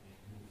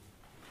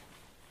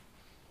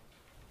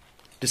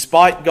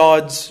 Despite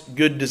God's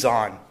good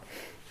design,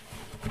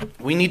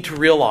 we need to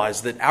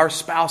realize that our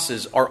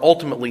spouses are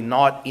ultimately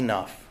not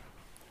enough.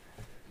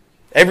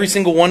 Every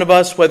single one of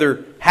us,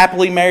 whether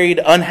happily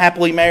married,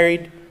 unhappily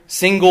married,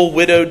 single,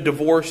 widowed,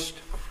 divorced,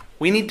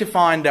 we need to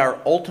find our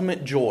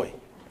ultimate joy,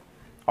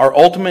 our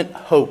ultimate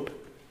hope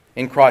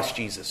in Christ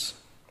Jesus.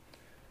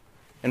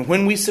 And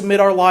when we submit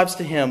our lives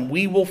to Him,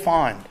 we will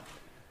find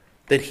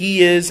that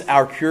He is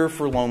our cure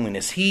for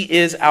loneliness. He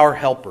is our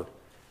helper.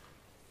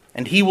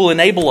 And He will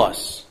enable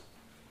us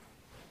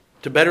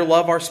to better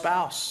love our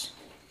spouse,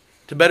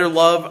 to better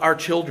love our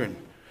children,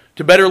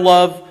 to better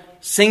love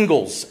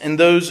singles and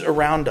those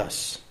around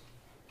us.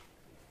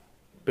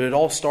 But it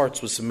all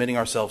starts with submitting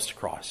ourselves to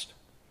Christ.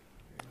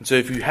 And so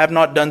if you have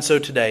not done so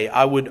today,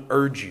 I would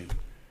urge you,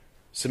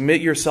 submit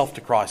yourself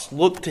to Christ.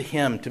 Look to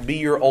Him to be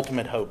your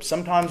ultimate hope.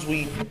 Sometimes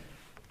we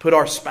put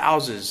our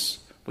spouses,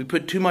 we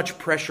put too much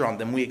pressure on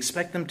them. We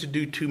expect them to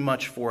do too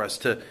much for us,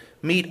 to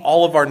meet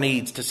all of our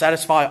needs, to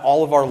satisfy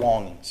all of our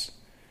longings.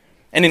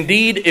 And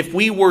indeed, if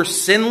we were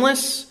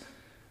sinless,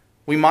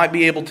 we might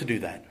be able to do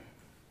that.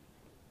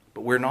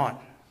 But we're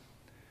not.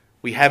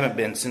 We haven't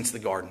been since the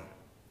garden.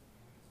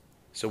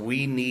 So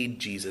we need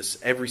Jesus,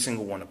 every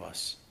single one of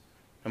us.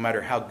 No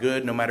matter how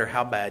good, no matter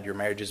how bad your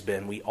marriage has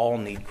been, we all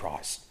need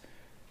Christ.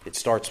 It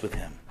starts with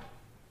Him.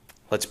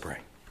 Let's pray.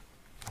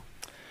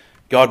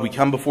 God, we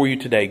come before you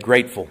today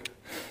grateful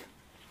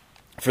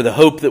for the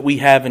hope that we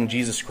have in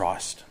Jesus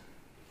Christ.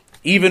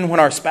 Even when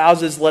our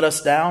spouses let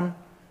us down,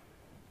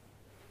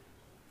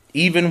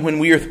 even when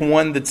we are the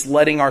one that's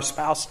letting our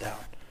spouse down,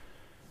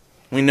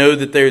 we know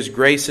that there is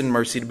grace and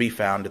mercy to be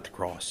found at the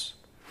cross.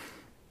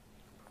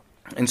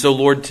 And so,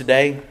 Lord,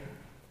 today,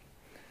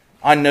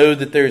 I know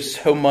that there's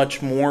so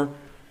much more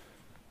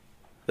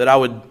that I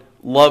would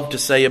love to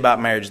say about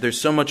marriage.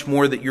 There's so much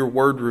more that your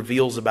word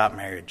reveals about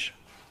marriage.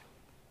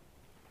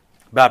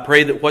 But I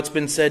pray that what's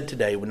been said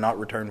today would not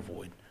return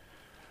void.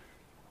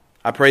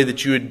 I pray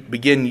that you would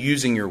begin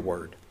using your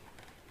word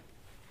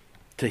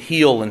to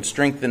heal and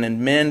strengthen and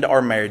mend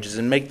our marriages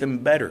and make them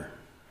better,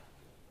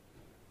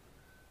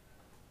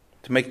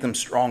 to make them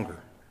stronger.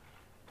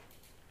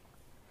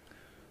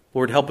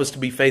 Lord, help us to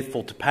be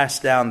faithful to pass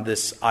down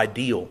this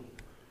ideal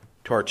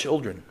to our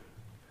children.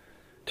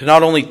 To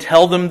not only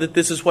tell them that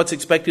this is what's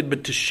expected,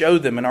 but to show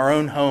them in our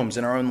own homes,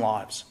 in our own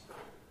lives.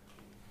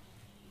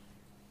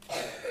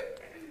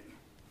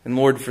 And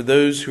Lord, for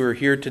those who are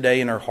here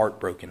today and are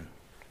heartbroken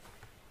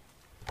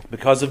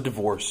because of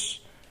divorce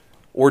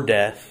or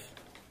death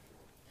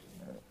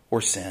or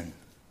sin,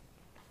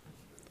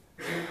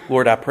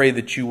 Lord, I pray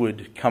that you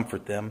would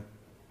comfort them.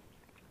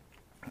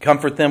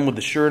 Comfort them with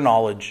the sure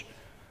knowledge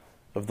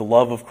of the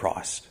love of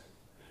Christ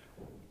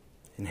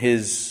and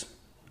His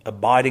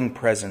abiding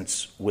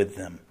presence with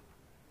them.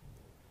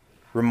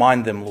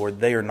 Remind them, Lord,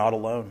 they are not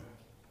alone.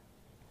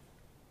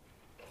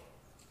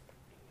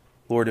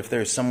 Lord, if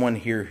there is someone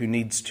here who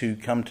needs to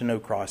come to know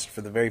Christ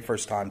for the very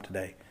first time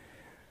today,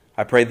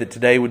 I pray that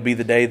today would be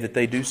the day that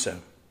they do so,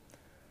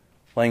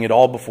 laying it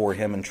all before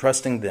Him and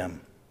trusting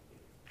them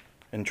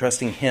and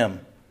trusting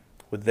Him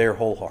with their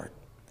whole heart.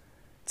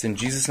 It's in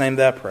Jesus' name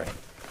that I pray.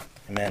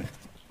 Amen.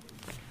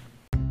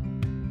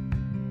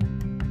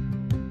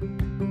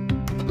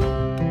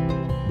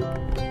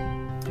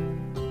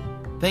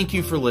 Thank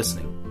you for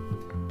listening.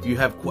 If you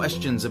have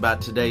questions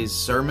about today's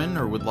sermon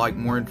or would like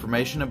more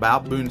information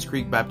about Boones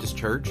Creek Baptist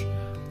Church,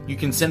 you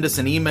can send us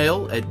an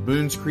email at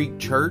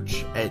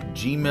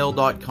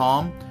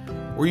boonescreekchurch@gmail.com,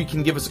 or you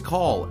can give us a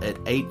call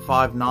at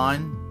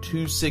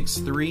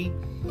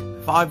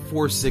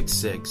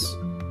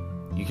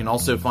 859-263-5466. You can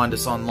also find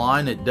us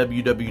online at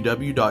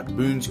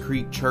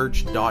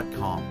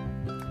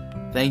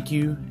www.boonescreekchurch.com. Thank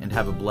you and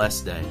have a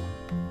blessed day.